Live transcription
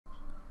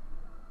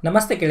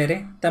ನಮಸ್ತೆ ಗೆಳೆಯರೆ,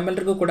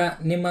 ತಮ್ಮೆಲ್ಲರಿಗೂ ಕೂಡ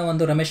ನಿಮ್ಮ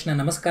ಒಂದು ರಮೇಶ್ನ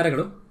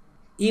ನಮಸ್ಕಾರಗಳು.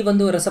 ಈ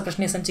ಒಂದು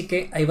ರಸಪ್ರಶ್ನೆ ಸಂಚಿಕೆ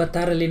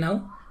 56ರಲ್ಲಿ ನಾವು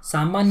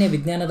ಸಾಮಾನ್ಯ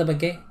ವಿಜ್ಞಾನದ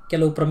ಬಗ್ಗೆ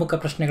ಕೆಲವು ಪ್ರಮುಖ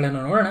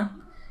ಪ್ರಶ್ನೆಗಳನ್ನು ನೋಡೋಣ.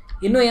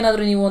 ಇನ್ನೂ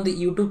ಏನಾದರೂ ನೀವು ಒಂದು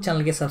ಯೂಟ್ಯೂಬ್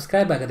ಚಾನಲ್ಗೆ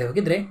ಸಬ್ಸ್ಕ್ರೈಬ್ ಆಗದೆ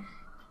ಹೋಗಿದ್ದರೆ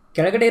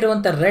ಕೆಳಗಡೆ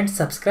ಇರುವಂಥ ರೆಡ್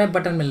ಸಬ್ಸ್ಕ್ರೈಬ್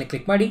ಬಟನ್ ಮೇಲೆ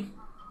ಕ್ಲಿಕ್ ಮಾಡಿ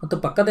ಮತ್ತು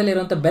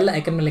ಪಕ್ಕದಲ್ಲಿರುವಂಥ ಬೆಲ್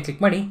ಐಕನ್ ಮೇಲೆ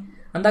ಕ್ಲಿಕ್ ಮಾಡಿ.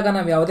 ಅಂದಾಗ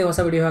ನಾವು ಯಾವುದೇ ಹೊಸ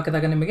ವಿಡಿಯೋ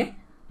ಹಾಕಿದಾಗ ನಿಮಗೆ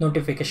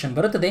ನೋಟಿಫಿಕೇಷನ್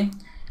ಬರುತ್ತದೆ.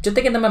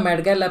 ಜೊತೆಗೆ ನಮ್ಮ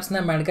ಮ್ಯಾಡ್ಗೈ ಲ್ಯಾಬ್ಸ್ನ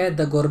ಮ್ಯಾಡ್ಗೈ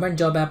ದ ಗೌರ್ಮೆಂಟ್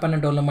ಜಾಬ್ ಆ್ಯಪನ್ನು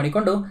ಡೌನ್ಲೋಡ್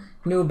ಮಾಡಿಕೊಂಡು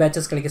ನೀವು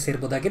ಬ್ಯಾಚಸ್ಗಳಿಗೆ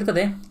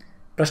ಸೇರ್ಬೋದಾಗಿರ್ತದೆ.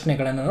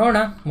 ಪ್ರಶ್ನೆಗಳನ್ನು ನೋಡೋಣ.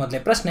 ಮೊದಲೇ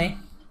ಪ್ರಶ್ನೆ,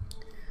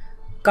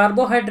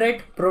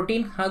 ಕಾರ್ಬೋಹೈಡ್ರೇಟ್,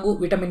 ಪ್ರೋಟೀನ್ ಹಾಗೂ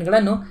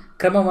ವಿಟಮಿನ್ಗಳನ್ನು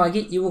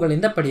ಕ್ರಮವಾಗಿ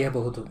ಇವುಗಳಿಂದ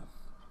ಪಡೆಯಬಹುದು.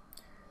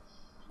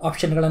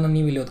 ಆಪ್ಷನ್ಗಳನ್ನು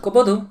ನೀವು ಇಲ್ಲಿ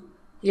ಓದ್ಕೋಬೋದು.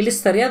 ಇಲ್ಲಿ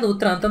ಸರಿಯಾದ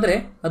ಉತ್ತರ ಅಂತಂದರೆ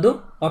ಅದು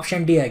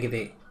ಆಪ್ಷನ್ ಡಿ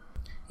ಆಗಿದೆ.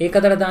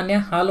 ಏಕದಳ ಧಾನ್ಯ,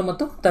 ಹಾಲು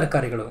ಮತ್ತು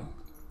ತರಕಾರಿಗಳು.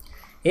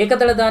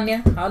 ಏಕದಳ ಧಾನ್ಯ,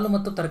 ಹಾಲು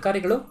ಮತ್ತು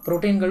ತರಕಾರಿಗಳು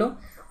ಪ್ರೋಟೀನ್ಗಳು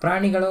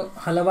ಪ್ರಾಣಿಗಳು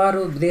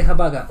ಹಲವಾರು ದೇಹ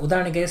ಭಾಗ,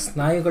 ಉದಾಹರಣೆಗೆ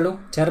ಸ್ನಾಯುಗಳು,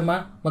 ಚರ್ಮ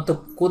ಮತ್ತು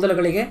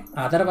ಕೂದಲುಗಳಿಗೆ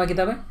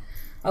ಆಧಾರವಾಗಿದ್ದಾವೆ.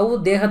 ಅವು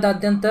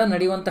ದೇಹದಾದ್ಯಂತ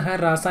ನಡೆಯುವಂತಹ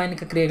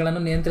ರಾಸಾಯನಿಕ ಕ್ರಿಯೆಗಳನ್ನು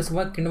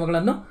ನಿಯಂತ್ರಿಸುವ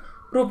ಕಿಣ್ವಗಳನ್ನು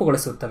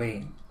ರೂಪುಗೊಳಿಸುತ್ತವೆ.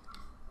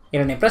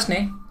 ಎರಡನೇ ಪ್ರಶ್ನೆ,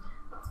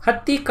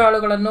 ಹತ್ತಿ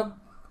ಕಾಳುಗಳನ್ನು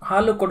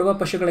ಹಾಲು ಕೊಡುವ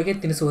ಪಶುಗಳಿಗೆ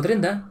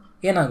ತಿನ್ನಿಸುವುದರಿಂದ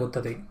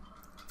ಏನಾಗುತ್ತದೆ?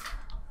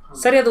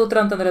 ಸರಿಯಾದ ಉತ್ತರ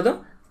ಅಂತಂದರೆ ಅದು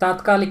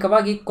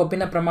ತಾತ್ಕಾಲಿಕವಾಗಿ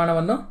ಕೊಬ್ಬಿನ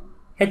ಪ್ರಮಾಣವನ್ನು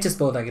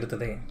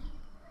ಹೆಚ್ಚಿಸಬಹುದಾಗಿರುತ್ತದೆ.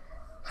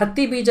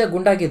 ಹತ್ತಿ ಬೀಜ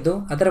ಗುಂಡಾಗಿದ್ದು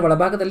ಅದರ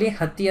ಒಳಭಾಗದಲ್ಲಿ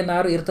ಹತ್ತಿಯ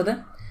ನಾರು ಇರ್ತದೆ.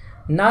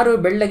 ನಾರು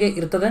ಬೆಳ್ಳಗೆ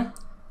ಇರ್ತದೆ.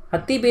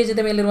 ಹತ್ತಿ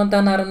ಬೀಜದ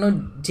ಮೇಲಿರುವಂತಹ ನಾರನ್ನು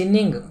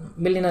ಜಿನ್ನಿಂಗ್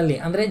ಮಿಲ್ಲಿನಲ್ಲಿ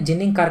ಅಂದರೆ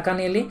ಜಿನ್ನಿಂಗ್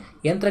ಕಾರ್ಖಾನೆಯಲ್ಲಿ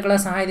ಯಂತ್ರಗಳ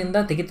ಸಹಾಯದಿಂದ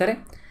ತೆಗಿತಾರೆ.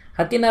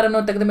 ಹತ್ತಿ ನಾರನ್ನು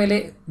ತೆಗೆದ ಮೇಲೆ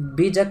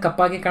ಬೀಜ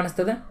ಕಪ್ಪಾಗಿ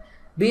ಕಾಣಿಸ್ತದೆ.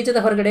 ಬೀಜದ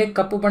ಹೊರಗಡೆ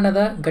ಕಪ್ಪು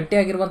ಬಣ್ಣದ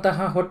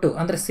ಗಟ್ಟಿಯಾಗಿರುವಂತಹ ಹೊಟ್ಟು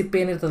ಅಂದರೆ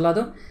ಸಿಪ್ಪೆ ಏನಿರ್ತದಲ್ಲ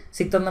ಅದು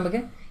ಸಿಗ್ತದೆ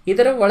ನಮಗೆ.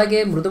 ಇದರ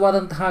ಒಳಗೆ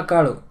ಮೃದುವಾದಂತಹ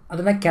ಕಾಳು,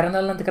 ಅದನ್ನು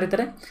ಕ್ಯಾರನಲ್ ಅಂತ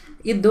ಕರೀತಾರೆ.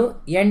 ಇದ್ದು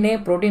ಎಣ್ಣೆ,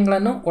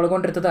 ಪ್ರೋಟೀನ್ಗಳನ್ನು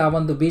ಒಳಗೊಂಡಿರ್ತದೆ ಆ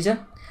ಒಂದು ಬೀಜ.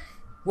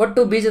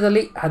 ಒಟ್ಟು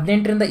ಬೀಜದಲ್ಲಿ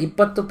 18ರಿಂದ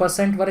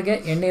 20%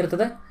 ಎಣ್ಣೆ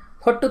ಇರ್ತದೆ.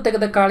 ಹೊಟ್ಟು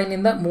ತೆಗೆದ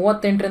ಕಾಳಿನಿಂದ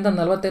 38ರಿಂದ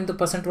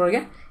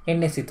 45%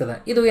 ಎಣ್ಣೆ ಸಿಗ್ತದೆ.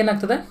 ಇದು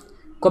ಏನಾಗ್ತದೆ,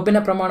 ಕೊಬ್ಬಿನ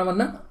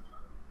ಪ್ರಮಾಣವನ್ನು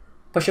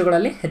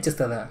ಪಶುಗಳಲ್ಲಿ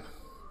ಹೆಚ್ಚಿಸ್ತದೆ.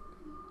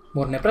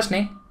 ಮೂರನೇ ಪ್ರಶ್ನೆ,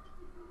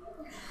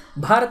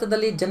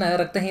 ಭಾರತದಲ್ಲಿ ಜನ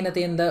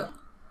ರಕ್ತಹೀನತೆಯಿಂದ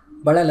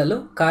ಬಳಲಲು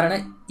ಕಾರಣ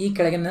ಈ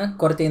ಕೆಳಗಿನ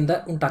ಕೊರತೆಯಿಂದ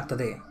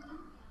ಉಂಟಾಗ್ತದೆ.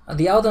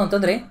 ಅದು ಯಾವುದು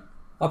ಅಂತಂದರೆ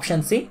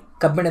ಆಪ್ಷನ್ ಸಿ,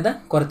 ಕಬ್ಬಿಣದ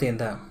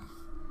ಕೊರತೆಯಿಂದ.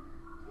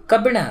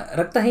 ಕಬ್ಬಿಣ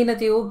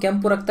ರಕ್ತಹೀನತೆಯು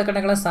ಕೆಂಪು ರಕ್ತ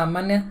ಕಣಗಳ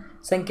ಸಾಮಾನ್ಯ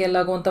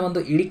ಸಂಖ್ಯೆಯಲ್ಲಾಗುವಂಥ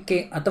ಒಂದು ಇಳಿಕೆ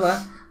ಅಥವಾ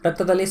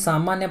ರಕ್ತದಲ್ಲಿ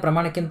ಸಾಮಾನ್ಯ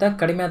ಪ್ರಮಾಣಕ್ಕಿಂತ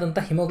ಕಡಿಮೆ ಆದಂಥ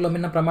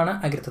ಹಿಮೋಗ್ಲೋಬಿನ್ನ ಪ್ರಮಾಣ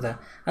ಆಗಿರ್ತದೆ.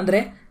 ಅಂದರೆ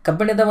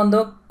ಕಬ್ಬಿಣದ ಒಂದು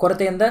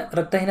ಕೊರತೆಯಿಂದ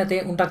ರಕ್ತಹೀನತೆ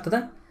ಉಂಟಾಗ್ತದೆ.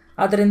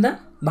 ಆದ್ದರಿಂದ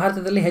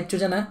ಭಾರತದಲ್ಲಿ ಹೆಚ್ಚು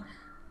ಜನ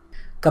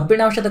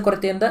ಕಬ್ಬಿಣಾಂಶದ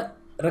ಕೊರತೆಯಿಂದ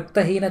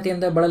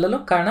ರಕ್ತಹೀನತೆಯಿಂದ ಬಳಲಲು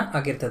ಕಾರಣ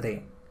ಆಗಿರ್ತದೆ.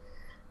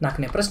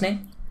 ನಾಲ್ಕನೇ ಪ್ರಶ್ನೆ,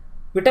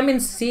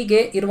 ವಿಟಮಿನ್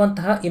ಸಿಗೆ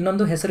ಇರುವಂತಹ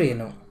ಇನ್ನೊಂದು ಹೆಸರು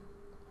ಏನು?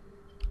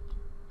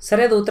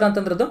 ಸರಿಯಾದ ಉತ್ತರ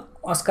ಅಂತಂದ್ರದ್ದು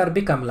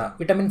ಆಸ್ಕಾರ್ಬಿಕ್ ಆಮ್ಲ.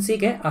 ವಿಟಮಿನ್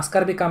ಸಿಗೆ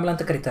ಆಸ್ಕಾರ್ಬಿಕ್ ಆಮ್ಲ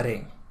ಅಂತ ಕರೀತಾರೆ.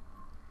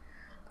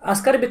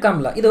 ಆಸ್ಕಾರ್ಬಿಕ್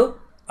ಆಮ್ಲ ಇದು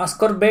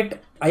ಆಸ್ಕಾರ್ಬೇಟ್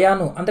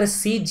ಅಯಾನು ಅಂದರೆ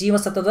ಸಿ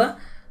ಜೀವಸತ್ವದ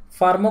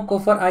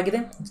ಫಾರ್ಮೋಕೋಫರ್ ಆಗಿದೆ.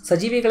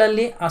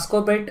 ಸಜೀವಿಗಳಲ್ಲಿ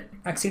ಆಸ್ಕೋಬೇಟ್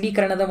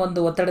ಆಕ್ಸಿಡೀಕರಣದ ಒಂದು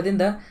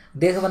ಒತ್ತಡದಿಂದ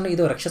ದೇಹವನ್ನು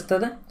ಇದು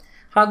ರಕ್ಷಿಸ್ತದೆ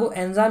ಹಾಗೂ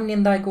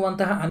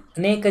ಎನ್ಜೈಮ್ನಿಂದಾಗುವಂತಹ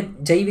ಅನೇಕ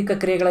ಜೈವಿಕ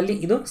ಕ್ರಿಯೆಗಳಲ್ಲಿ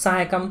ಇದು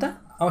ಸಹಾಯಕ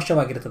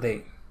ಅಂಶವಾಗಿರುತ್ತದೆ.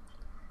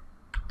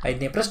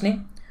 ಐದನೇ ಪ್ರಶ್ನೆ,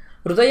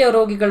 ಹೃದಯ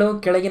ರೋಗಿಗಳು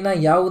ಕೆಳಗಿನ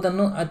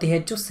ಯಾವುದನ್ನು ಅತಿ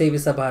ಹೆಚ್ಚು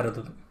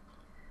ಸೇವಿಸಬಾರದು?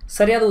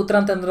 ಸರಿಯಾದ ಉತ್ತರ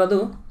ಅಂತಂದ್ರೆ ಅದು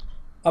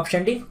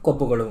ಆಪ್ಷನ್ ಡಿ,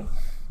 ಕೊಬ್ಬುಗಳು.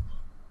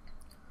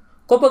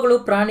 ಕೊಬ್ಬುಗಳು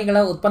ಪ್ರಾಣಿಗಳ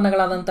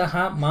ಉತ್ಪನ್ನಗಳಾದಂತಹ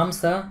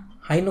ಮಾಂಸ,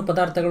 ಹೈನು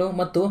ಪದಾರ್ಥಗಳು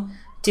ಮತ್ತು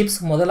ಚಿಪ್ಸ್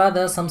ಮೊದಲಾದ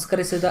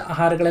ಸಂಸ್ಕರಿಸಿದ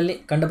ಆಹಾರಗಳಲ್ಲಿ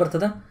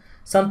ಕಂಡುಬರ್ತದೆ.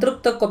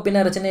 ಸಂತೃಪ್ತ ಕೊಬ್ಬಿನ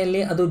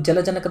ರಚನೆಯಲ್ಲಿ ಅದು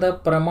ಜಲಜನಕದ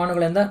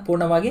ಪರಮಾಣುಗಳಿಂದ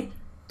ಪೂರ್ಣವಾಗಿ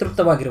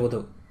ತೃಪ್ತವಾಗಿರುವುದು.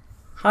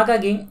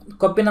 ಹಾಗಾಗಿ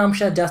ಕೊಬ್ಬಿನ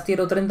ಅಂಶ ಜಾಸ್ತಿ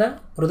ಇರೋದರಿಂದ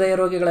ಹೃದಯ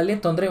ರೋಗಿಗಳಲ್ಲಿ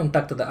ತೊಂದರೆ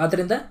ಉಂಟಾಗ್ತದೆ.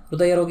 ಆದ್ದರಿಂದ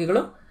ಹೃದಯ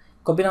ರೋಗಿಗಳು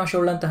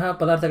ಕೊಬ್ಬಿನಾಂಶವುಳ್ಳಂತಹ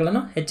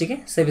ಪದಾರ್ಥಗಳನ್ನು ಹೆಚ್ಚಿಗೆ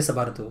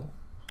ಸೇವಿಸಬಾರದು.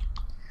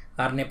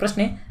 ಆರನೇ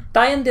ಪ್ರಶ್ನೆ,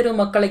 ತಾಯಂದಿರು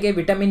ಮಕ್ಕಳಿಗೆ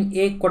ವಿಟಮಿನ್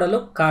ಎ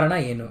ಕೊಡಲು ಕಾರಣ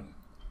ಏನು?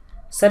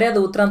 ಸರಿಯಾದ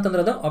ಉತ್ತರ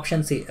ಅಂತಂದ್ರೆ ಅದು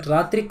ಆಪ್ಷನ್ ಸಿ,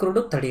 ರಾತ್ರಿ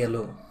ಕುರುಡು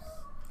ತಡೆಯಲು.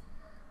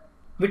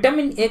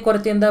 ವಿಟಮಿನ್ ಎ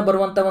ಕೊರತೆಯಿಂದ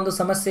ಬರುವಂಥ ಒಂದು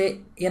ಸಮಸ್ಯೆ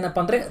ಏನಪ್ಪ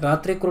ಅಂದರೆ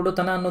ರಾತ್ರಿ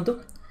ಕುರುಡುತನ ಅನ್ನೋದು.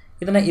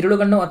 ಇದನ್ನು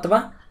ಇರುಳುಗಣ್ಣು ಅಥವಾ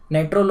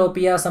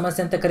ನೈಟ್ರೋಲೋಪಿಯಾ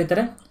ಸಮಸ್ಯೆ ಅಂತ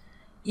ಕರೀತಾರೆ.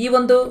 ಈ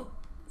ಒಂದು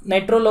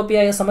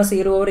ನೈಟ್ರೋಲೋಪಿಯಾ ಸಮಸ್ಯೆ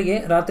ಇರುವವರಿಗೆ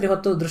ರಾತ್ರಿ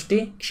ಹೊತ್ತು ದೃಷ್ಟಿ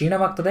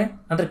ಕ್ಷೀಣವಾಗ್ತದೆ,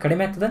 ಅಂದರೆ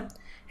ಕಡಿಮೆ ಆಗ್ತದೆ.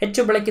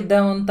 ಹೆಚ್ಚು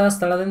ಬೆಳಕಿದ್ದಂಥ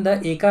ಸ್ಥಳದಿಂದ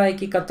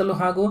ಏಕಾಏಕಿ ಕತ್ತಲು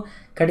ಹಾಗೂ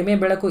ಕಡಿಮೆ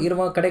ಬೆಳಕು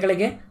ಇರುವ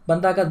ಕಡೆಗಳಿಗೆ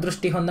ಬಂದಾಗ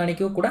ದೃಷ್ಟಿ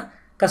ಹೊಂದಾಣಿಕೆಯೂ ಕೂಡ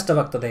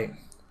ಕಷ್ಟವಾಗ್ತದೆ.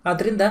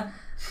 ಆದ್ದರಿಂದ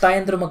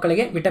ತಾಯಂದಿರು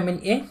ಮಕ್ಕಳಿಗೆ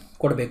ವಿಟಮಿನ್ ಎ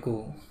ಕೊಡಬೇಕು.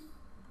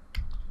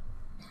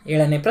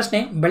 ಏಳನೇ ಪ್ರಶ್ನೆ,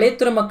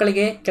 ಬೆಳೆಯುತ್ತಿರುವ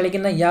ಮಕ್ಕಳಿಗೆ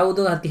ಕೆಳಗಿನ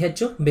ಯಾವುದು ಅತಿ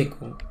ಹೆಚ್ಚು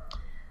ಬೇಕು?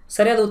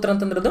 ಸರಿಯಾದ ಉತ್ತರ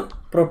ಅಂತಂದ್ರದ್ದು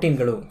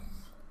ಪ್ರೋಟೀನ್ಗಳು.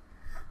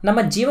 ನಮ್ಮ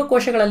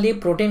ಜೀವಕೋಶಗಳಲ್ಲಿ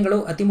ಪ್ರೋಟೀನ್ಗಳು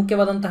ಅತಿ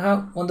ಮುಖ್ಯವಾದಂತಹ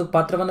ಒಂದು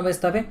ಪಾತ್ರವನ್ನು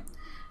ವಹಿಸ್ತವೆ.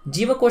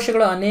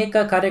 ಜೀವಕೋಶಗಳು ಅನೇಕ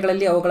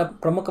ಕಾರ್ಯಗಳಲ್ಲಿ ಅವುಗಳ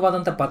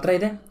ಪ್ರಮುಖವಾದಂಥ ಪಾತ್ರ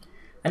ಇದೆ.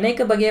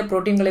 ಅನೇಕ ಬಗೆಯ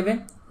ಪ್ರೋಟೀನ್ಗಳಿವೆ.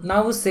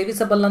 ನಾವು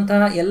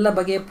ಸೇವಿಸಬಲ್ಲಂತಹ ಎಲ್ಲ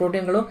ಬಗೆಯ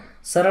ಪ್ರೋಟೀನ್ಗಳು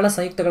ಸರಳ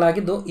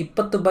ಸಂಯುಕ್ತಗಳಾಗಿದ್ದು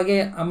 20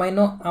 ಬಗೆಯ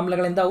ಅಮೈನೋ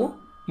ಆಮ್ಲಗಳಿಂದ ಅವು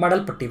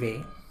ಮಾಡಲ್ಪಟ್ಟಿವೆ.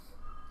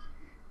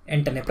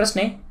 ಎಂಟನೇ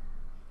ಪ್ರಶ್ನೆ,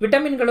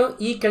 ವಿಟಮಿನ್ಗಳು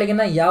ಈ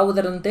ಕೆಳಗಿನ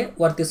ಯಾವುದರಂತೆ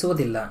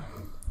ವರ್ತಿಸುವುದಿಲ್ಲ?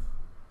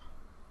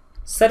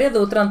 ಸರಿಯಾದ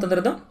ಉತ್ತರ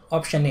ಅಂತಂದ್ರದ್ದು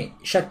ಆಪ್ಷನ್ ಎ,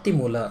 ಶಕ್ತಿ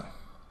ಮೂಲ.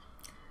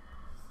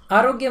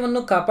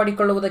 ಆರೋಗ್ಯವನ್ನು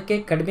ಕಾಪಾಡಿಕೊಳ್ಳುವುದಕ್ಕೆ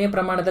ಕಡಿಮೆ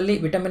ಪ್ರಮಾಣದಲ್ಲಿ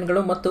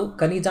ವಿಟಮಿನ್ಗಳು ಮತ್ತು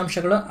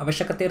ಖನಿಜಾಂಶಗಳ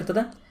ಅವಶ್ಯಕತೆ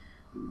ಇರ್ತದೆ.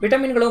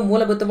 ವಿಟಮಿನ್ಗಳು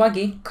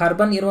ಮೂಲಭೂತವಾಗಿ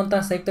ಕಾರ್ಬನ್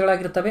ಇರುವಂತಹ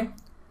ಸಂಯುಕ್ತಗಳಾಗಿರ್ತವೆ.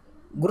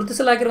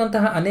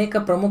 ಗುರುತಿಸಲಾಗಿರುವಂತಹ ಅನೇಕ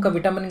ಪ್ರಮುಖ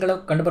ವಿಟಮಿನ್ಗಳು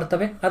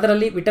ಕಂಡುಬರ್ತವೆ.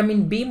 ಅದರಲ್ಲಿ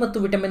ವಿಟಮಿನ್ ಬಿ ಮತ್ತು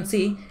ವಿಟಮಿನ್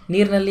ಸಿ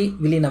ನೀರಿನಲ್ಲಿ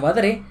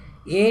ವಿಲೀನವಾದರೆ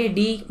ಎ,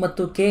 ಡಿ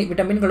ಮತ್ತು ಕೆ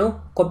ವಿಟಮಿನ್ಗಳು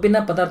ಕೊಬ್ಬಿನ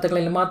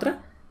ಪದಾರ್ಥಗಳಲ್ಲಿ ಮಾತ್ರ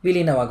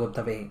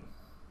ವಿಲೀನವಾಗುತ್ತವೆ.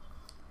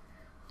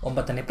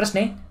 9ನೇ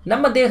ಪ್ರಶ್ನೆ,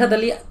 ನಮ್ಮ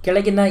ದೇಹದಲ್ಲಿ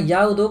ಕೆಳಗಿನ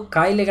ಯಾವುದು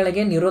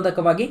ಕಾಯಿಲೆಗಳಿಗೆ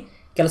ನಿರೋಧಕವಾಗಿ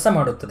ಕೆಲಸ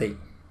ಮಾಡುತ್ತದೆ?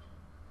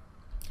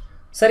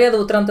 ಸರಿಯಾದ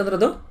ಉತ್ತರ ಅಂತಂದ್ರೆ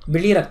ಅದು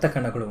ಬಿಳಿ ರಕ್ತ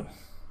ಕಣಗಳು,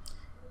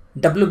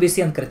 WBC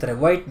ಅಂತ ಕರೀತಾರೆ,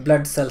 ವೈಟ್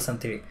ಬ್ಲಡ್ ಸೆಲ್ಸ್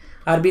ಅಂತೇಳಿ.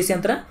 RBC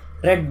ಅಂತ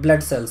ರೆಡ್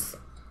ಬ್ಲಡ್ ಸೆಲ್ಸ್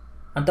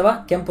ಅಥವಾ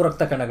ಕೆಂಪು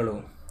ರಕ್ತ ಕಣಗಳು.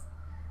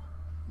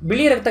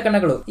 ಬಿಳಿ ರಕ್ತ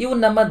ಕಣಗಳು ಇವು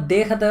ನಮ್ಮ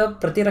ದೇಹದ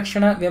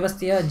ಪ್ರತಿರಕ್ಷಣಾ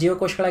ವ್ಯವಸ್ಥೆಯ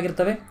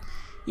ಜೀವಕೋಶಗಳಾಗಿರ್ತವೆ.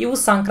 ಇವು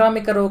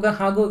ಸಾಂಕ್ರಾಮಿಕ ರೋಗ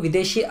ಹಾಗೂ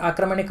ವಿದೇಶಿ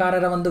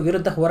ಆಕ್ರಮಣಕಾರರ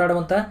ವಿರುದ್ಧ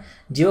ಹೋರಾಡುವಂಥ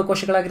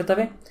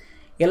ಜೀವಕೋಶಗಳಾಗಿರ್ತವೆ.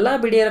 ಎಲ್ಲ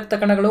ಬಿಳಿ ರಕ್ತ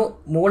ಕಣಗಳು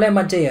ಮೂಳೆ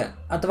ಮಜ್ಜೆಯ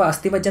ಅಥವಾ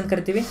ಅಸ್ಥಿಮಜ್ಜೆ ಅಂತ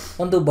ಕರಿತೀವಿ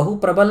ಒಂದು ಬಹು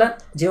ಪ್ರಬಲ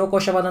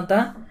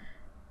ಜೀವಕೋಶವಾದಂತಹ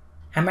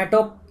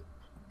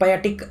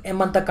ಹೆಮ್ಯಾಟೋಪಯಾಟಿಕ್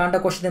ಎಂಬಂಥ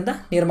ಕಾಂಡಕೋಶದಿಂದ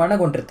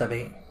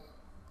ನಿರ್ಮಾಣಗೊಂಡಿರ್ತವೆ.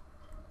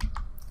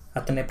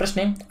 10ನೇ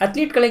ಪ್ರಶ್ನೆ,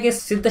 ಅಥ್ಲೀಟ್ಗಳಿಗೆ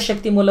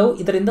ಸಿದ್ಧಶಕ್ತಿ ಮೂಲವು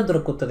ಇದರಿಂದ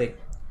ದೊರಕುತ್ತದೆ.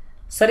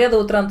 ಸರಿಯಾದ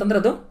ಉತ್ತರ ಅಂತಂದ್ರೆ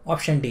ಅದು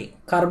ಆಪ್ಷನ್ ಡಿ,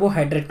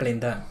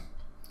 ಕಾರ್ಬೋಹೈಡ್ರೇಟ್ಗಳಿಂದ.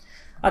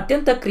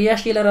 ಅತ್ಯಂತ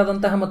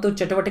ಕ್ರಿಯಾಶೀಲರಾದಂತಹ ಮತ್ತು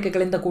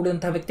ಚಟುವಟಿಕೆಗಳಿಂದ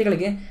ಕೂಡಿದಂತಹ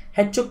ವ್ಯಕ್ತಿಗಳಿಗೆ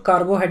ಹೆಚ್ಚು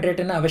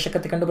ಕಾರ್ಬೋಹೈಡ್ರೇಟಿನ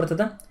ಅವಶ್ಯಕತೆ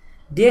ಕಂಡುಬರುತ್ತದೆ.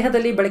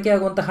 ದೇಹದಲ್ಲಿ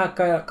ಬಳಕೆಯಾಗುವಂತಹ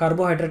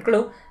ಕಾರ್ಬೋಹೈಡ್ರೇಟ್ಗಳು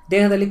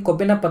ದೇಹದಲ್ಲಿ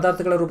ಕೊಬ್ಬಿನ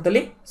ಪದಾರ್ಥಗಳ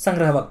ರೂಪದಲ್ಲಿ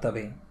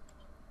ಸಂಗ್ರಹವಾಗ್ತವೆ.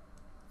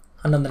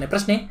 11ನೇ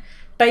ಪ್ರಶ್ನೆ,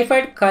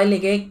 ಟೈಫಾಯ್ಡ್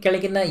ಕಾಯಿಲೆಗೆ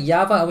ಕೆಳಗಿನ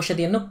ಯಾವ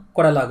ಔಷಧಿಯನ್ನು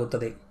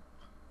ಕೊಡಲಾಗುತ್ತದೆ?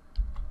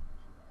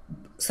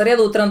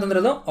 ಸರಿಯಾದ ಉತ್ತರ ಅಂತಂದ್ರೆ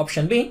ಅದು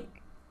ಆಪ್ಷನ್ ಬಿ,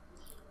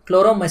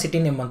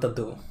 ಕ್ಲೋರೋಮೈಸಿಟಿನ್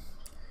ಎಂಬಂಥದ್ದು.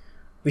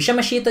 ವಿಷಮ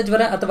ಶೀತ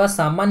ಜ್ವರ ಅಥವಾ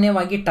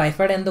ಸಾಮಾನ್ಯವಾಗಿ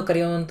ಟೈಫಾಯ್ಡ್ ಎಂದು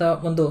ಕರೆಯುವಂಥ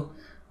ಒಂದು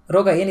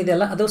ರೋಗ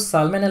ಏನಿದೆಯಲ್ಲ ಅದು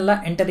ಸಾಲ್ಮೆನೆಲ್ಲಾ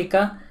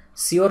ಎಂಟರಿಕಾ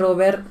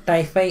ಸಿಯೋರೋವೆರ್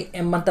ಟೈಫೈ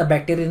ಎಂಬಂಥ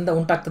ಬ್ಯಾಕ್ಟೀರಿಯಾದಿಂದ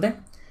ಉಂಟಾಗ್ತದೆ.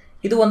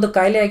 ಇದು ಒಂದು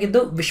ಕಾಯಿಲೆಯಾಗಿದ್ದು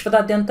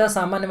ವಿಶ್ವದಾದ್ಯಂತ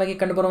ಸಾಮಾನ್ಯವಾಗಿ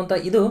ಕಂಡುಬರುವಂಥ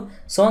ಇದು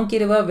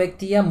ಸೋಂಕಿರುವ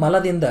ವ್ಯಕ್ತಿಯ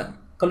ಮಲದಿಂದ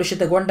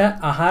ಕಲುಷಿತಗೊಂಡ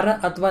ಆಹಾರ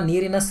ಅಥವಾ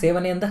ನೀರಿನ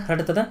ಸೇವನೆಯಿಂದ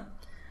ಹರಡುತ್ತದೆ.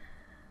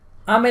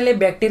 ಆಮೇಲೆ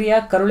ಬ್ಯಾಕ್ಟೀರಿಯಾ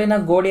ಕರುಳಿನ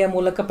ಗೋಡೆಯ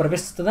ಮೂಲಕ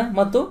ಪ್ರವೇಶಿಸುತ್ತದೆ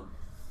ಮತ್ತು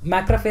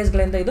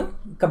ಮ್ಯಾಕ್ರೋಫೇಜ್ಗಳಿಂದ ಇದು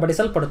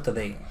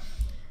ಕಬಳಿಸಲ್ಪಡುತ್ತದೆ.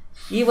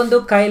 ಈ ಒಂದು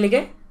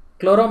ಕಾಯಿಲೆಗೆ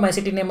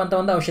ಕ್ಲೋರೋಮೈಸಿಟಿನ್ ಎಂಬಂಥ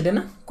ಒಂದು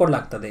ಔಷಧಿಯನ್ನು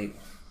ಕೊಡಲಾಗ್ತದೆ.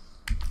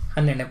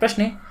 12ನೇ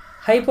ಪ್ರಶ್ನೆ,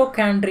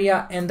 ಹೈಪೋಕ್ಯಾಂಡ್ರಿಯಾ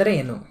ಎಂದರೆ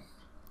ಏನು?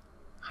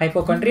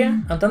 ಹೈಪೋಕಾಂಡ್ರಿಯಾ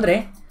ಅಂತಂದರೆ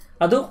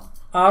ಅದು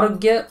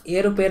ಆರೋಗ್ಯ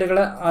ಏರುಪೇರುಗಳ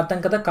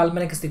ಆತಂಕದ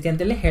ಕಾಲ್ಪನಿಕ ಸ್ಥಿತಿ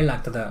ಅಂತೇಳಿ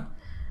ಹೇಳಲಾಗ್ತದೆ.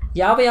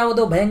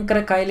 ಯಾವುದೋ ಭಯಂಕರ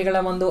ಕಾಯಿಲೆಗಳ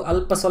ಒಂದು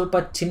ಅಲ್ಪ ಸ್ವಲ್ಪ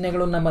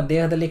ಚಿಹ್ನೆಗಳು ನಮ್ಮ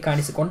ದೇಹದಲ್ಲಿ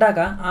ಕಾಣಿಸಿಕೊಂಡಾಗ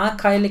ಆ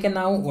ಕಾಯಿಲೆಗೆ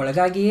ನಾವು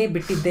ಒಳಗಾಗಿಯೇ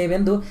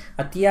ಬಿಟ್ಟಿದ್ದೇವೆಂದು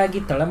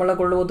ಅತಿಯಾಗಿ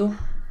ತಳಮಳಗೊಳ್ಳುವುದು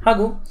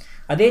ಹಾಗೂ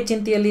ಅದೇ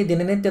ಚಿಂತೆಯಲ್ಲಿ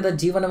ದಿನನಿತ್ಯದ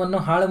ಜೀವನವನ್ನು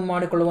ಹಾಳು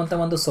ಮಾಡಿಕೊಳ್ಳುವಂಥ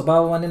ಒಂದು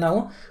ಸ್ವಭಾವವನ್ನೇ ನಾವು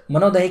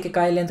ಮನೋದೈಹಿಕ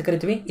ಕಾಯಿಲೆ ಅಂತ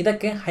ಕರಿತೀವಿ.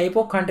 ಇದಕ್ಕೆ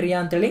ಹೈಪೋಕಾಂಡ್ರಿಯಾ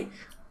ಅಂತೇಳಿ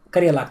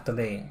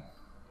ಕರೆಯಲಾಗ್ತದೆ.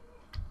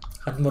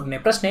 13ನೇ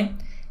ಪ್ರಶ್ನೆ,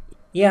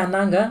 ಈ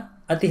ಅನ್ನಾಂಗ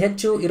ಅತಿ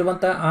ಹೆಚ್ಚು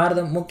ಇರುವಂಥ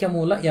ಆಹಾರದ ಮುಖ್ಯ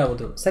ಮೂಲ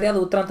ಯಾವುದು? ಸರಿಯಾದ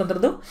ಉತ್ತರ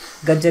ಅಂತಂದ್ರದ್ದು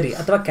ಗಜ್ಜರಿ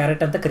ಅಥವಾ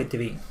ಕ್ಯಾರೆಟ್ ಅಂತ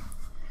ಕರಿತೀವಿ.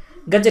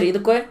 ಗಜ್ಜರಿ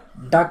ಇದಕ್ಕೆ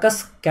ಡಾಕಸ್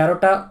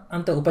ಕ್ಯಾರೋಟಾ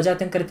ಅಂತ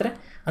ಉಪಜಾತಿ ಅಂತ ಕರೀತಾರೆ,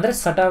 ಅಂದರೆ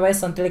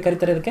ಸಟಾವೈಸ್ ಅಂತೇಳಿ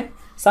ಕರೀತಾರೆ. ಇದಕ್ಕೆ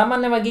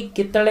ಸಾಮಾನ್ಯವಾಗಿ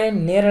ಕಿತ್ತಳೆ,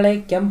 ನೇರಳೆ,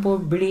 ಕೆಂಪು,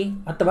 ಬಿಳಿ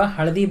ಅಥವಾ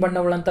ಹಳದಿ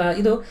ಬಣ್ಣವುಳ್ಳಂತಹ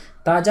ಇದು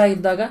ತಾಜಾ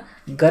ಇದ್ದಾಗ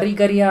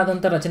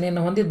ಗರಿಯಾದಂಥ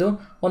ರಚನೆಯನ್ನು ಹೊಂದಿದ್ದು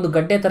ಒಂದು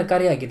ಗಡ್ಡೆ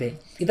ತರಕಾರಿಯಾಗಿದೆ.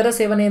 ಇದರ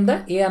ಸೇವನೆಯಿಂದ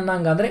ಎ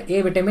ಅನ್ನಾಂಗ ಅಂದರೆ ಎ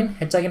ವಿಟಮಿನ್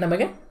ಹೆಚ್ಚಾಗಿ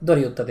ನಮಗೆ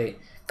ದೊರೆಯುತ್ತದೆ.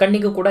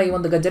 ಕಣ್ಣಿಗೂ ಕೂಡ ಈ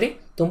ಒಂದು ಗಜ್ಜರಿ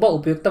ತುಂಬ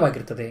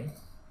ಉಪಯುಕ್ತವಾಗಿರ್ತದೆ.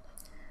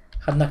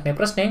 14ನೇ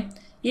ಪ್ರಶ್ನೆ,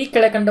 ಈ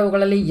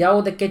ಕೆಳಕಂಡವುಗಳಲ್ಲಿ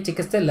ಯಾವುದಕ್ಕೆ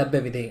ಚಿಕಿತ್ಸೆ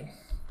ಲಭ್ಯವಿದೆ?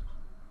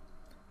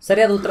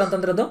 ಸರಿಯಾದ ಉತ್ತರ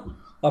ಅಂತಂದ್ರದು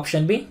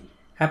option B,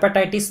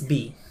 hepatitis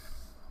B.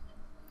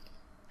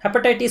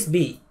 Hepatitis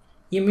B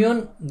immune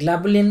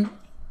ಗ್ಲಾಬುಲಿನ್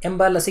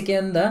ಎಂಬ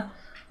ಲಸಿಕೆಯಿಂದ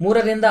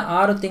 3 ರಿಂದ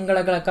 6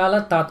 ತಿಂಗಳ ಕಾಲ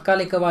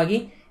ತಾತ್ಕಾಲಿಕವಾಗಿ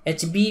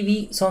HBV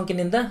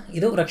ಸೋಂಕಿನಿಂದ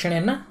ಇದು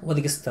ರಕ್ಷಣೆಯನ್ನು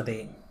ಒದಗಿಸುತ್ತದೆ.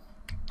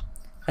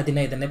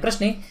 15ನೇ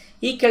ಪ್ರಶ್ನೆ,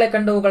 ಈ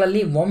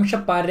ಕೆಳಕಂಡವುಗಳಲ್ಲಿ ವಂಶ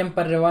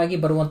ಪಾರಂಪರ್ಯವಾಗಿ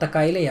ಬರುವಂಥ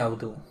ಕಾಯಿಲೆ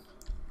ಯಾವುದು?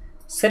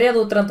 ಸರಿಯಾದ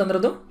ಉತ್ತರ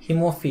ಅಂತಂದ್ರದು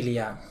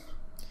ಹಿಮೋಫಿಲಿಯಾ.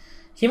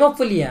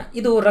 ಹಿಮೋಫಿಲಿಯಾ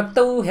ಇದು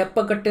ರಕ್ತವು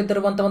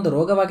ಹೆಪ್ಪಗಟ್ಟಿದ್ದಿರುವಂಥ ಒಂದು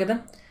ರೋಗವಾಗಿದೆ.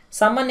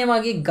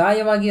 ಸಾಮಾನ್ಯವಾಗಿ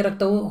ಗಾಯವಾಗಿ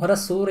ರಕ್ತವು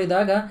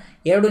ಹೊರಸೂರಿದಾಗ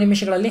 2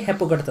 ನಿಮಿಷಗಳಲ್ಲಿ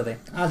ಹೆಪ್ಪುಗಟ್ಟುತ್ತದೆ.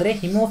 ಆದರೆ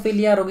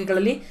ಹಿಮೋಫಿಲಿಯಾ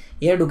ರೋಗಿಗಳಲ್ಲಿ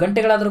 2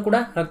 ಗಂಟೆಗಳಾದರೂ ಕೂಡ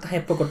ರಕ್ತ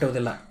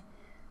ಹೆಪ್ಪುಗಟ್ಟುವುದಿಲ್ಲ.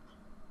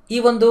 ಈ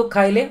ಒಂದು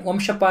ಕಾಯಿಲೆ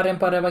ವಂಶ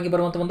ಪಾರಂಪರ್ಯವಾಗಿ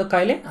ಬರುವಂಥ ಒಂದು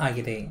ಕಾಯಿಲೆ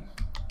ಆಗಿದೆ.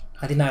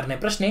 16ನೇ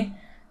ಪ್ರಶ್ನೆ,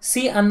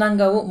 ಸಿ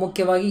ಅನ್ನಾಂಗವು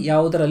ಮುಖ್ಯವಾಗಿ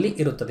ಯಾವುದರಲ್ಲಿ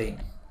ಇರುತ್ತದೆ?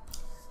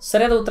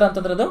 ಸರಿಯಾದ ಉತ್ತರ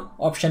ಅಂತಂದ್ರದು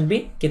ಆಪ್ಷನ್ ಬಿ,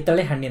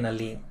 ಕಿತ್ತಳೆ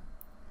ಹಣ್ಣಿನಲ್ಲಿ.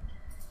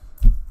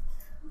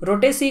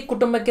 ರೊಟೇಸಿ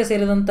ಕುಟುಂಬಕ್ಕೆ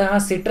ಸೇರಿದಂತಹ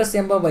ಸಿಟ್ರಸ್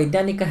ಎಂಬ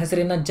ವೈಜ್ಞಾನಿಕ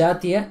ಹೆಸರಿನ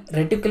ಜಾತಿಯ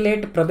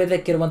ರೆಟಿಕ್ಯುಲೇಟ್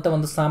ಪ್ರಭೇದಕ್ಕಿರುವಂಥ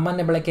ಒಂದು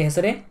ಸಾಮಾನ್ಯ ಬಳಕೆ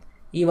ಹೆಸರೇ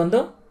ಈ ಒಂದು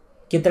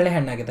ಕಿತ್ತಳೆ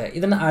ಹಣ್ಣಾಗಿದೆ.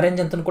 ಇದನ್ನು ಆರೆಂಜ್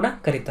ಅಂತಲೂ ಕೂಡ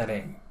ಕರೀತಾರೆ.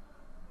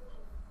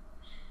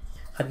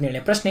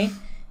 17ನೇ ಪ್ರಶ್ನೆ,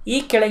 ಈ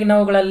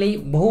ಕೆಳಗಿನವುಗಳಲ್ಲಿ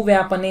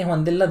ಬಹುವ್ಯಾಪನೆ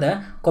ಹೊಂದಿಲ್ಲದ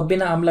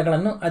ಕೊಬ್ಬಿನ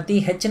ಆಮ್ಲಗಳನ್ನು ಅತಿ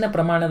ಹೆಚ್ಚಿನ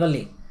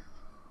ಪ್ರಮಾಣದಲ್ಲಿ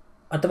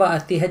ಅಥವಾ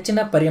ಅತಿ ಹೆಚ್ಚಿನ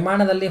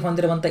ಪರಿಮಾಣದಲ್ಲಿ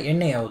ಹೊಂದಿರುವಂಥ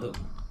ಎಣ್ಣೆ ಯಾವುದು?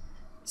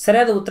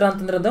 ಸರಿಯಾದ ಉತ್ತರ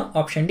ಅಂತಂದ್ರದ್ದು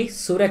ಆಪ್ಷನ್ ಡಿ,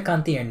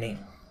 ಸೂರ್ಯಕಾಂತಿ ಎಣ್ಣೆ.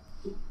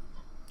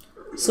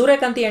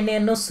 ಸೂರ್ಯಕಾಂತಿ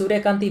ಎಣ್ಣೆಯನ್ನು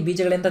ಸೂರ್ಯಕಾಂತಿ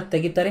ಬೀಜಗಳಿಂದ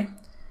ತೆಗಿತಾರೆ.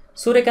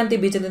 ಸೂರ್ಯಕಾಂತಿ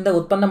ಬೀಜದಿಂದ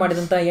ಉತ್ಪನ್ನ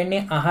ಮಾಡಿದಂಥ ಎಣ್ಣೆ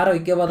ಆಹಾರ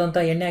ಯೋಗ್ಯವಾದಂಥ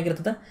ಎಣ್ಣೆ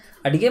ಆಗಿರ್ತದೆ.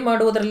 ಅಡುಗೆ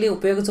ಮಾಡುವುದರಲ್ಲಿ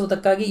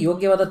ಉಪಯೋಗಿಸುವುದಕ್ಕಾಗಿ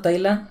ಯೋಗ್ಯವಾದ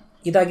ತೈಲ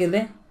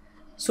ಇದಾಗಿದೆ.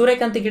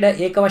 ಸೂರ್ಯಕಾಂತಿ ಗಿಡ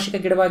ಏಕವಾರ್ಷಿಕ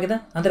ಗಿಡವಾಗಿದೆ,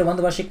 ಅಂದರೆ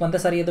ಒಂದು ವರ್ಷಕ್ಕೆ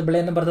ಒಂದೇ ಸಾರಿ ಇದು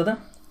ಬೆಳೆಯನ್ನು ಬರ್ತದೆ.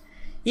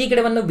 ಈ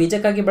ಗಿಡವನ್ನು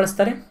ಬೀಜಕ್ಕಾಗಿ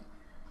ಬಳಸ್ತಾರೆ.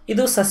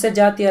 ಇದು ಸಸ್ಯ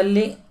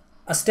ಜಾತಿಯಲ್ಲಿ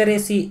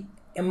ಅಸ್ಟೆರೇಸಿ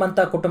ಎಂಬಂಥ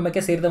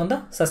ಕುಟುಂಬಕ್ಕೆ ಸೇರಿದ ಒಂದು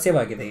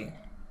ಸಸ್ಯವಾಗಿದೆ.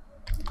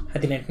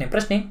 18ನೇ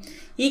ಪ್ರಶ್ನೆ,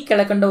 ಈ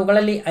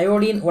ಕೆಳಕಂಡವುಗಳಲ್ಲಿ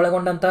ಅಯೋಡಿನ್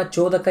ಒಳಗೊಂಡಂಥ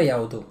ಚೋದಕ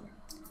ಯಾವುದು?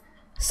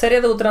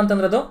 ಸರಿಯಾದ ಉತ್ತರ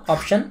ಅಂತಂದ್ರೆ ಅದು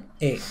ಆಪ್ಷನ್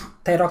ಎ,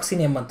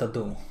 ಥೈರಾಕ್ಸಿನ್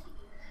ಎಂಬಂಥದ್ದು.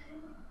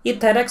 ಈ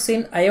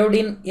ಥೈರಾಕ್ಸಿನ್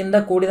ಅಯೋಡಿನ್ ಇಂದ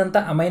ಕೂಡಿದಂಥ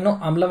ಅಮೈನೋ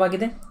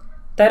ಆಮ್ಲವಾಗಿದೆ.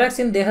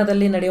 ಥೈರಾಕ್ಸಿನ್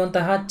ದೇಹದಲ್ಲಿ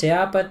ನಡೆಯುವಂತಹ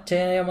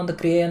ಚಯಾಪಚಯ ಒಂದು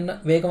ಕ್ರಿಯೆಯನ್ನು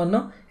ವೇಗವನ್ನು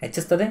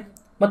ಹೆಚ್ಚಿಸುತ್ತದೆ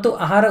ಮತ್ತು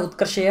ಆಹಾರ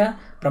ಉತ್ಕರ್ಷೆಯ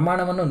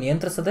ಪ್ರಮಾಣವನ್ನು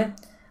ನಿಯಂತ್ರಿಸುತ್ತದೆ.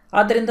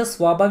 ಆದ್ದರಿಂದ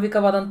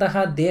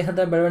ಸ್ವಾಭಾವಿಕವಾದಂತಹ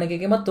ದೇಹದ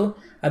ಬೆಳವಣಿಗೆಗೆ ಮತ್ತು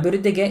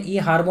ಅಭಿವೃದ್ಧಿಗೆ ಈ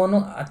ಹಾರ್ಮೋನು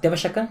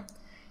ಅತ್ಯವಶ್ಯಕ.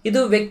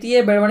 ಇದು ವ್ಯಕ್ತಿಯ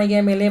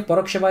ಬೆಳವಣಿಗೆಯ ಮೇಲೆ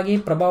ಪರೋಕ್ಷವಾಗಿ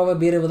ಪ್ರಭಾವ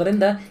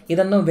ಬೀರುವುದರಿಂದ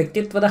ಇದನ್ನು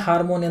ವ್ಯಕ್ತಿತ್ವದ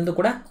ಹಾರ್ಮೋನ್ ಎಂದು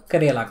ಕೂಡ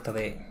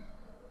ಕರೆಯಲಾಗ್ತದೆ.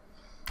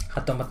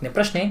 19ನೇ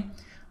ಪ್ರಶ್ನೆ,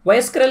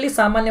 ವಯಸ್ಕರಲ್ಲಿ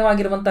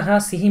ಸಾಮಾನ್ಯವಾಗಿರುವಂತಹ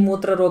ಸಿಹಿ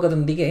ಮೂತ್ರ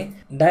ರೋಗದೊಂದಿಗೆ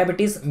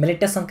ಡಯಾಬಿಟಿಸ್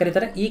ಮೆಲಿಟಸ್ ಅಂತ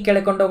ಕರೀತಾರೆ. ಈ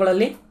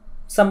ಕೆಳಕೊಂಡವುಗಳಲ್ಲಿ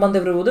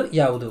ಸಂಬಂಧವಿರುವುದು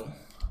ಯಾವುದು?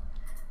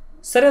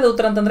 ಸರಿಯಾದ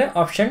ಉತ್ತರ ಅಂತಂದರೆ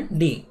ಆಪ್ಷನ್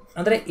ಡಿ,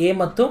 ಅಂದರೆ ಎ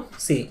ಮತ್ತು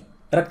ಸಿ.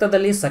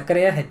 ರಕ್ತದಲ್ಲಿ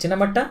ಸಕ್ಕರೆಯ ಹೆಚ್ಚಿನ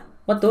ಮಟ್ಟ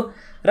ಮತ್ತು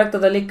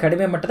ರಕ್ತದಲ್ಲಿ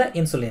ಕಡಿಮೆ ಮಟ್ಟದ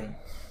ಇನ್ಸುಲಿನ್.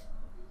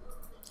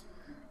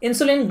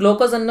 ಇನ್ಸುಲಿನ್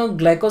ಗ್ಲೂಕೋಸನ್ನು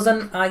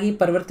ಗ್ಲೈಕೋಸನ್ ಆಗಿ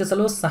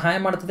ಪರಿವರ್ತಿಸಲು ಸಹಾಯ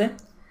ಮಾಡುತ್ತದೆ.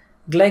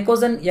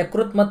 ಗ್ಲೈಕೋಸನ್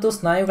ಯಕೃತ್ ಮತ್ತು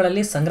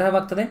ಸ್ನಾಯುಗಳಲ್ಲಿ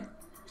ಸಂಗ್ರಹವಾಗ್ತದೆ.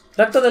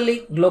 ರಕ್ತದಲ್ಲಿ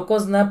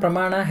ಗ್ಲೂಕೋಸ್ನ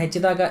ಪ್ರಮಾಣ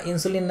ಹೆಚ್ಚಿದಾಗ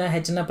ಇನ್ಸುಲಿನ್ನ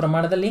ಹೆಚ್ಚಿನ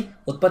ಪ್ರಮಾಣದಲ್ಲಿ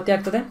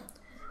ಉತ್ಪತ್ತಿಯಾಗ್ತದೆ.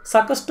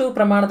 ಸಾಕಷ್ಟು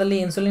ಪ್ರಮಾಣದಲ್ಲಿ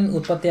ಇನ್ಸುಲಿನ್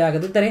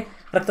ಉತ್ಪತ್ತಿಯಾಗದಿದ್ದರೆ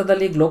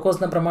ರಕ್ತದಲ್ಲಿ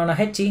ಗ್ಲೂಕೋಸ್ನ ಪ್ರಮಾಣ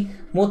ಹೆಚ್ಚಿ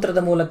ಮೂತ್ರದ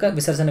ಮೂಲಕ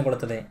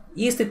ವಿಸರ್ಜನೆಗೊಳ್ಳುತ್ತದೆ.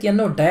 ಈ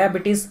ಸ್ಥಿತಿಯನ್ನು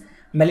ಡಯಾಬಿಟಿಸ್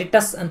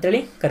ಮೆಲಿಟಸ್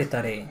ಅಂತೇಳಿ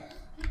ಕರೀತಾರೆ.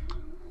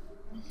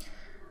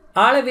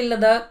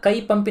 ಆಳವಿಲ್ಲದ ಕೈ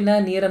ಪಂಪಿನ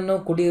ನೀರನ್ನು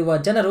ಕುಡಿಯುವ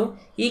ಜನರು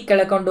ಈ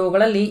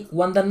ಕೆಳಕೊಂಡವುಗಳಲ್ಲಿ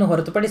ಒಂದನ್ನು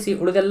ಹೊರತುಪಡಿಸಿ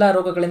ಉಳಿದೆಲ್ಲ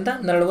ರೋಗಗಳಿಂದ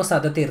ನರಳುವ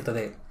ಸಾಧ್ಯತೆ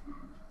ಇರ್ತದೆ.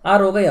 ಆ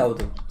ರೋಗ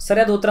ಯಾವುದು?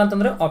 ಸರಿಯಾದ ಉತ್ತರ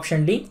ಅಂತಂದರೆ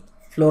ಆಪ್ಷನ್ ಡಿ,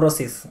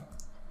 ಫ್ಲೋರೋಸಿಸ್.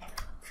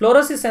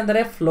 ಫ್ಲೋರೋಸಿಸ್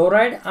ಎಂದರೆ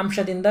ಫ್ಲೋರೈಡ್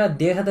ಅಂಶದಿಂದ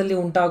ದೇಹದಲ್ಲಿ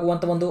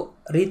ಉಂಟಾಗುವಂಥ ಒಂದು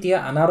ರೀತಿಯ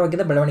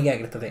ಅನಾರೋಗ್ಯದ ಬೆಳವಣಿಗೆ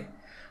ಆಗಿರ್ತದೆ.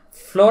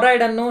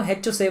 ಫ್ಲೋರೈಡನ್ನು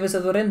ಹೆಚ್ಚು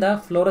ಸೇವಿಸುವುದರಿಂದ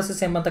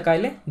ಫ್ಲೋರೋಸಿಸ್ ಎಂಬಂಥ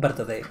ಕಾಯಿಲೆ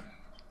ಬರ್ತದೆ.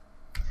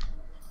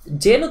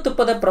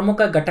 ಜೇನುತುಪ್ಪದ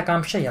ಪ್ರಮುಖ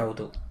ಘಟಕಾಂಶ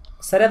ಯಾವುದು?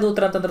 ಸರಿಯಾದ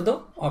ಉತ್ತರ ಅಂತಂದ್ರದ್ದು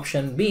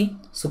ಆಪ್ಷನ್ ಬಿ,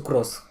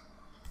 ಸುಕ್ರೋಸ್.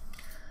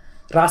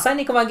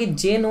 ರಾಸಾಯನಿಕವಾಗಿ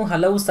ಜೇನು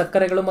ಹಲವು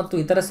ಸಕ್ಕರೆಗಳು ಮತ್ತು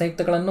ಇತರ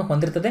ಸಂಯುಕ್ತಗಳನ್ನು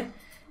ಹೊಂದಿರುತ್ತದೆ.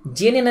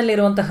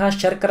 ಜೇನಿನಲ್ಲಿರುವಂತಹ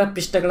ಶರ್ಕರ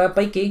ಪಿಷ್ಟಗಳ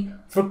ಪೈಕಿ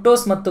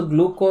ಫ್ರುಕ್ಟೋಸ್ ಮತ್ತು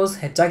ಗ್ಲೂಕೋಸ್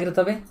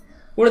ಹೆಚ್ಚಾಗಿರುತ್ತವೆ.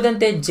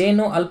 ಉಳಿದಂತೆ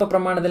ಜೇನು ಅಲ್ಪ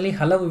ಪ್ರಮಾಣದಲ್ಲಿ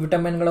ಹಲವು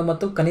ವಿಟಮಿನ್ಗಳು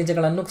ಮತ್ತು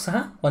ಖನಿಜಗಳನ್ನು ಸಹ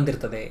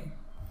ಹೊಂದಿರುತ್ತದೆ.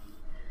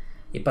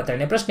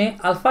 22ನೇ ಪ್ರಶ್ನೆ,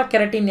 ಆಲ್ಫಾ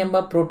ಕೆರಟಿನ್ ಎಂಬ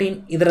ಪ್ರೋಟೀನ್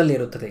ಇದರಲ್ಲಿ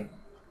ಇರುತ್ತದೆ.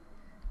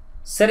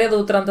 ಸರಿಯಾದ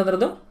ಉತ್ತರ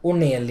ಅಂತಂದ್ರದ್ದು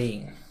ಉಣ್ಣೆಯಲ್ಲಿ.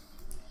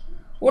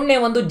 ಉಣ್ಣೆ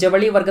ಒಂದು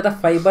ಜವಳಿ ವರ್ಗದ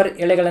ಫೈಬರ್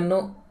ಎಳೆಗಳನ್ನು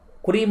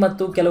ಕುರಿ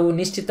ಮತ್ತು ಕೆಲವು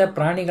ನಿಶ್ಚಿತ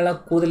ಪ್ರಾಣಿಗಳ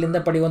ಕೂದಲಿಂದ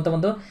ಪಡೆಯುವಂಥ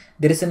ಒಂದು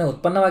ದಿರಿಸಿನ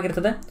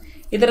ಉತ್ಪನ್ನವಾಗಿರ್ತದೆ.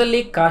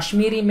 ಇದರಲ್ಲಿ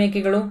ಕಾಶ್ಮೀರಿ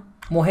ಮೇಕೆಗಳು,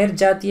 ಮೊಹೇರ್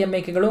ಜಾತಿಯ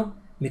ಮೇಕೆಗಳು,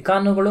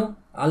 ಮಿಕಾನುಗಳು,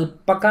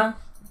 ಅಲ್ಪಕಾ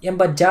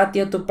ಎಂಬ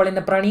ಜಾತಿಯ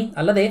ತುಪ್ಪಳಿನ ಪ್ರಾಣಿ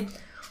ಅಲ್ಲದೆ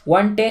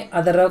ಒಂಟೆ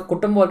ಅದರ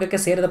ಕುಟುಂಬ ವರ್ಗಕ್ಕೆ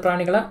ಸೇರಿದ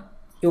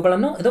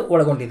ಇವುಗಳನ್ನು ಇದು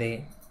ಒಳಗೊಂಡಿದೆ.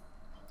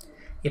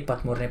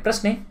 23ನೇ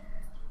ಪ್ರಶ್ನೆ,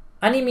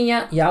 ಅನಿಮಿಯಾ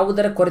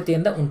ಯಾವುದರ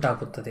ಕೊರತೆಯಿಂದ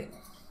ಉಂಟಾಗುತ್ತದೆ?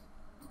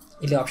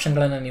 ಇಲ್ಲಿ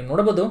ಆಪ್ಷನ್ಗಳನ್ನು ನೀವು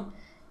ನೋಡಬಹುದು.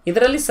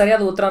 ಇದರಲ್ಲಿ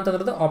ಸರಿಯಾದ ಉತ್ತರ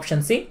ಅಂತಂದ್ರದ್ದು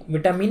ಆಪ್ಷನ್ ಸಿ,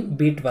 ವಿಟಮಿನ್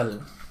ಬಿ12.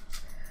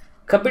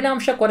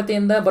 ಕಬ್ಬಿಣಾಂಶ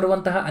ಕೊರತೆಯಿಂದ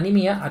ಬರುವಂತಹ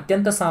ಅನಿಮಿಯಾ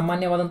ಅತ್ಯಂತ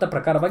ಸಾಮಾನ್ಯವಾದಂಥ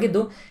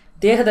ಪ್ರಕಾರವಾಗಿದ್ದು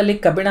ದೇಹದಲ್ಲಿ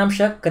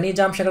ಕಬ್ಬಿಣಾಂಶ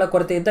ಖನಿಜಾಂಶಗಳ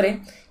ಕೊರತೆ ಇದ್ದರೆ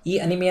ಈ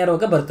ಅನಿಮಿಯಾ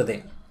ರೋಗ ಬರುತ್ತದೆ.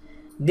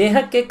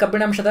 ದೇಹಕ್ಕೆ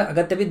ಕಬ್ಬಿಣಾಂಶದ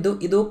ಅಗತ್ಯವಿದ್ದು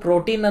ಇದು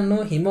ಪ್ರೋಟೀನ್ ಅನ್ನು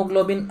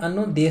ಹಿಮೋಗ್ಲೋಬಿನ್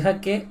ಅನ್ನು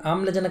ದೇಹಕ್ಕೆ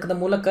ಆಮ್ಲಜನಕದ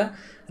ಮೂಲಕ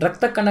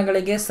ರಕ್ತ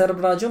ಕಣಗಳಿಗೆ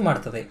ಸರಬರಾಜು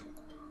ಮಾಡುತ್ತದೆ.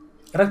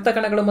 ರಕ್ತ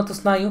ಕಣಗಳು ಮತ್ತು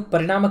ಸ್ನಾಯು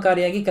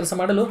ಪರಿಣಾಮಕಾರಿಯಾಗಿ ಕೆಲಸ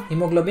ಮಾಡಲು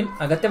ಹಿಮೋಗ್ಲೋಬಿನ್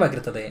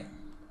ಅಗತ್ಯವಾಗಿರುತ್ತದೆ.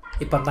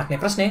 24ನೇ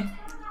ಪ್ರಶ್ನೆ,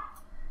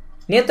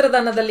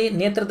 ನೇತ್ರದಾನದಲ್ಲಿ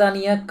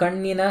ನೇತ್ರದಾನಿಯ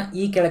ಕಣ್ಣಿನ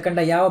ಈ ಕೆಳಕಂಡ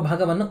ಯಾವ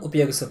ಭಾಗವನ್ನು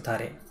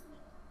ಉಪಯೋಗಿಸುತ್ತಾರೆ?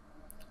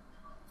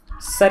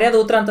 ಸರಿಯಾದ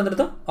ಉತ್ತರ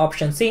ಅಂತಂದ್ರದ್ದು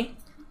ಆಪ್ಷನ್ ಸಿ,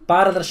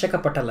 ಪಾರದರ್ಶಕ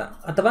ಪಟಲ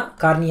ಅಥವಾ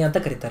ಕಾರ್ನಿಯಾ ಅಂತ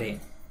ಕರೀತಾರೆ.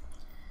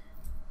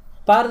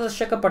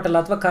 ಪಾರದರ್ಶಕ ಪಟಲ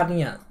ಅಥವಾ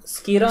ಕಾರ್ನಿಯಾ,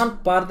 ಸ್ಕಿರಾನ್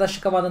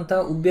ಪಾರದರ್ಶಕವಾದಂತಹ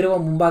ಉಬ್ಬಿರುವ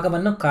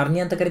ಮುಂಭಾಗವನ್ನು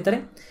ಕಾರ್ನಿಯಾ ಅಂತ ಕರೀತಾರೆ.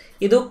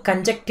 ಇದು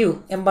ಕಂಜಕ್ಟಿವ್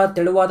ಎಂಬ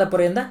ತೆಳುವಾದ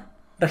ಪೊರೆಯಿಂದ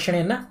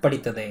ರಕ್ಷಣೆಯನ್ನು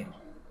ಪಡೆಯುತ್ತದೆ.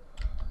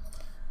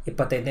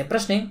 25ನೇ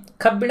ಪ್ರಶ್ನೆ,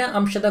 ಕಬ್ಬಿಣ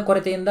ಅಂಶದ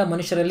ಕೊರತೆಯಿಂದ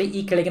ಮನುಷ್ಯರಲ್ಲಿ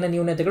ಈ ಕೆಳಗಿನ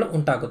ನ್ಯೂನತೆಗಳು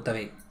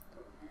ಉಂಟಾಗುತ್ತವೆ.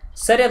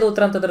 ಸರಿಯಾದ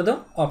ಉತ್ತರ ಅಂತಂದ್ರದ್ದು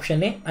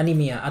ಆಪ್ಷನ್ ಎ,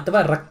 ಅನಿಮಿಯಾ ಅಥವಾ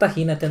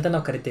ರಕ್ತಹೀನತೆ ಅಂತ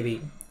ನಾವು ಕರಿತೀವಿ.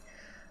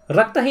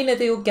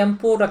 ರಕ್ತಹೀನತೆಯು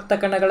ಕೆಂಪು ರಕ್ತ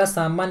ಕಣಗಳ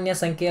ಸಾಮಾನ್ಯ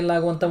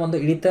ಸಂಖ್ಯೆಯಲ್ಲಾಗುವಂಥ ಒಂದು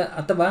ಇಳಿತ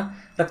ಅಥವಾ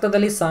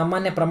ರಕ್ತದಲ್ಲಿ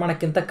ಸಾಮಾನ್ಯ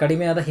ಪ್ರಮಾಣಕ್ಕಿಂತ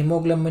ಕಡಿಮೆಯಾದ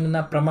ಹಿಮೋಗ್ಲೋಬಿನ್ನ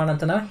ಪ್ರಮಾಣ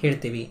ಅಂತ ನಾವು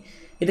ಹೇಳ್ತೀವಿ.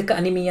 ಇದಕ್ಕೆ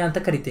ಅನಿಮಿಯಾ ಅಂತ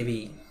ಕರಿತೀವಿ.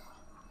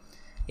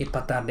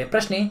 26ನೇ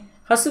ಪ್ರಶ್ನೆ,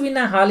 ಹಸುವಿನ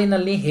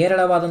ಹಾಲಿನಲ್ಲಿ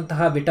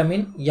ಹೇರಳವಾದಂತಹ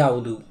ವಿಟಮಿನ್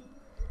ಯಾವುದು?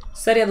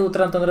 ಸರಿಯಾದ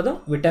ಉತ್ತರ ಅಂತಂದ್ರದ್ದು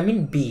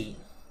ವಿಟಮಿನ್ ಬಿ.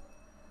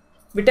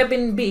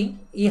 ವಿಟಮಿನ್ ಬಿ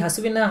ಈ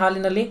ಹಸುವಿನ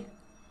ಹಾಲಿನಲ್ಲಿ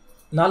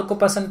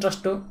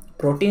 4%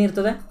 ಪ್ರೋಟೀನ್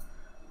ಇರ್ತದೆ,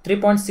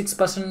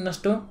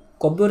 3.6%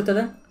 ಕೊಬ್ಬು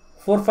ಇರ್ತದೆ,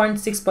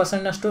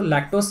 4.6%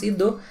 ಲ್ಯಾಕ್ಟೋಸ್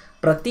ಇದ್ದು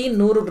ಪ್ರತಿ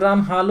 100 ಗ್ರಾಂ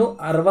ಹಾಲು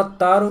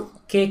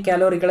 66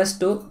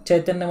 ಕ್ಯಾಲೋರಿಗಳಷ್ಟು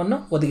ಚೈತನ್ಯವನ್ನು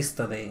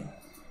ಒದಗಿಸುತ್ತದೆ.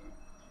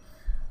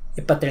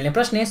 27ನೇ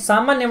ಪ್ರಶ್ನೆ,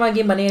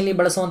 ಸಾಮಾನ್ಯವಾಗಿ ಮನೆಯಲ್ಲಿ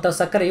ಬಳಸುವಂಥ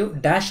ಸಕ್ಕರೆಯು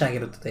ಡ್ಯಾಶ್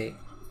ಆಗಿರುತ್ತದೆ.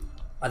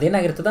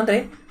 ಅದೇನಾಗಿರ್ತದೆ ಅಂದರೆ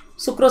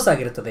ಸುಕ್ರೋಸ್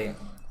ಆಗಿರುತ್ತದೆ.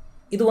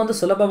 ಇದು ಒಂದು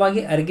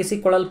ಸುಲಭವಾಗಿ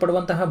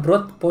ಅರಗಿಸಿಕೊಳ್ಳಲ್ಪಡುವಂತಹ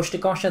ಬೃಹತ್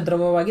ಪೌಷ್ಟಿಕಾಂಶ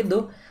ದ್ರವವಾಗಿದ್ದು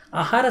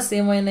ಆಹಾರ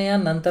ಸೇವನೆಯ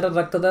ನಂತರ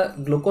ರಕ್ತದ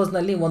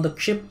ಗ್ಲೂಕೋಸ್ನಲ್ಲಿ ಒಂದು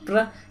ಕ್ಷಿಪ್ರ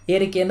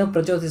ಏರಿಕೆಯನ್ನು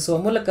ಪ್ರಚೋದಿಸುವ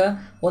ಮೂಲಕ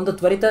ಒಂದು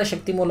ತ್ವರಿತ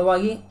ಶಕ್ತಿ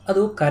ಮೂಲವಾಗಿ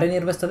ಅದು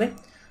ಕಾರ್ಯನಿರ್ವಹಿಸುತ್ತದೆ.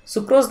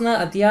 ಸುಕ್ರೋಸ್ನ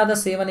ಅತಿಯಾದ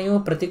ಸೇವನೆಯು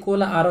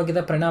ಪ್ರತಿಕೂಲ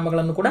ಆರೋಗ್ಯದ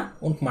ಪರಿಣಾಮಗಳನ್ನು ಕೂಡ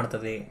ಉಂಟು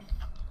ಮಾಡ್ತದೆ.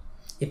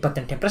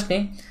 28ನೇ ಪ್ರಶ್ನೆ,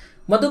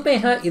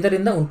 ಮಧುಮೇಹ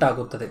ಇದರಿಂದ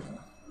ಉಂಟಾಗುತ್ತದೆ.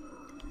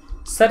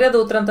 ಸರಿಯಾದ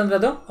ಉತ್ತರ ಅಂತಂದ್ರೆ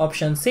ಅದು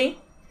ಆಪ್ಷನ್ ಸಿ,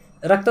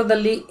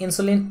 ರಕ್ತದಲ್ಲಿ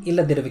ಇನ್ಸುಲಿನ್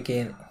ಇಲ್ಲದಿರುವಿಕೆ.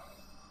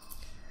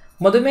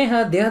 ಮಧುಮೇಹ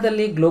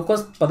ದೇಹದಲ್ಲಿ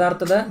ಗ್ಲೂಕೋಸ್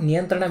ಪದಾರ್ಥದ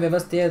ನಿಯಂತ್ರಣ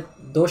ವ್ಯವಸ್ಥೆಯ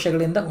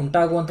ದೋಷಗಳಿಂದ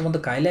ಉಂಟಾಗುವಂಥ ಒಂದು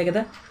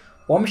ಕಾಯಿಲೆಯಾಗಿದೆ.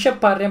 ವಂಶ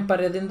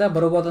ಪಾರಂಪರ್ಯದಿಂದ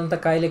ಬರಬಹುದಂಥ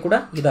ಕಾಯಿಲೆ ಕೂಡ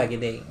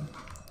ಇದಾಗಿದೆ.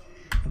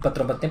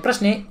 29ನೇ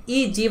ಪ್ರಶ್ನೆ, ಈ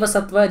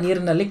ಜೀವಸತ್ವ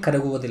ನೀರಿನಲ್ಲಿ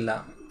ಕರಗುವುದಿಲ್ಲ.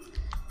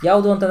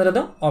 ಯಾವುದು ಅಂತಂದರೆ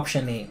ಅದು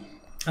ಆಪ್ಷನ್ ಎ,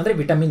 ಅಂದರೆ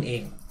ವಿಟಮಿನ್ ಎ.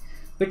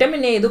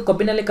 ವಿಟಮಿನ್ ಎ ಇದು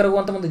ಕೊಬ್ಬಿನಲ್ಲಿ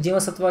ಕರಗುವಂಥ ಒಂದು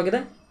ಜೀವಸತ್ವವಾಗಿದೆ.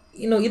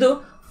 ಇನ್ನು ಇದು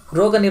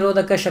ರೋಗ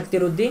ನಿರೋಧಕ ಶಕ್ತಿ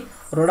ವೃದ್ಧಿ,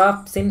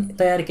 ರೋಡಾಪ್ಸಿನ್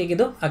ತಯಾರಿಕೆಗೆ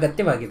ಇದು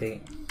ಅಗತ್ಯವಾಗಿದೆ.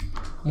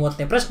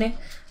 30ನೇ ಪ್ರಶ್ನೆ,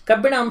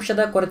 ಕಬ್ಬಿಣ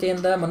ಅಂಶದ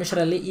ಕೊರತೆಯಿಂದ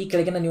ಮನುಷ್ಯರಲ್ಲಿ ಈ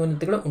ಕೆಳಗಿನ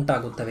ನ್ಯೂನತೆಗಳು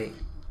ಉಂಟಾಗುತ್ತವೆ.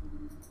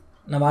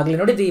 ನಾವಾಗಲೇ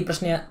ನೋಡಿದ್ವಿ ಈ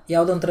ಪ್ರಶ್ನೆ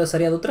ಯಾವುದು ಅಂತ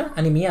ಸರಿಯಾದ ಉತ್ತರ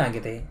ಅನಿಮಿಯಾ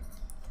ಆಗಿದೆ.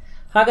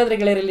 ಹಾಗಾದರೆ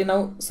ಗೆಳೆಯರಲ್ಲಿ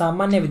ನಾವು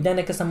ಸಾಮಾನ್ಯ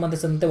ವಿಜ್ಞಾನಕ್ಕೆ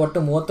ಸಂಬಂಧಿಸಿದಂತೆ ಒಟ್ಟು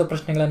 30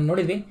 ಪ್ರಶ್ನೆಗಳನ್ನು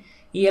ನೋಡಿದ್ವಿ.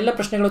 ಈ ಎಲ್ಲ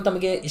ಪ್ರಶ್ನೆಗಳು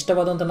ತಮಗೆ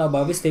ಇಷ್ಟವಾದಂತ ನಾವು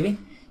ಭಾವಿಸ್ತೀವಿ.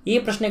 ಈ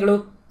ಪ್ರಶ್ನೆಗಳು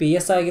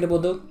PS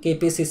ಆಗಿರ್ಬೋದು,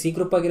 KPSC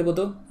ಗ್ರೂಪ್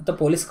ಆಗಿರ್ಬೋದು, ಅಥವಾ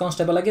ಪೊಲೀಸ್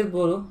ಕಾನ್ಸ್ಟೇಬಲ್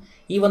ಆಗಿರ್ಬೋದು,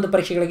 ಈ ಒಂದು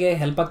ಪರೀಕ್ಷೆಗಳಿಗೆ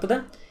ಹೆಲ್ಪ್ ಆಗ್ತದೆ.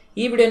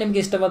 ಈ ವಿಡಿಯೋ ನಿಮಗೆ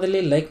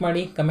ಇಷ್ಟವಾದಲ್ಲಿ ಲೈಕ್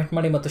ಮಾಡಿ, ಕಮೆಂಟ್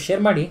ಮಾಡಿ ಮತ್ತು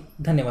ಶೇರ್ ಮಾಡಿ.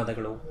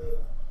 ಧನ್ಯವಾದಗಳು.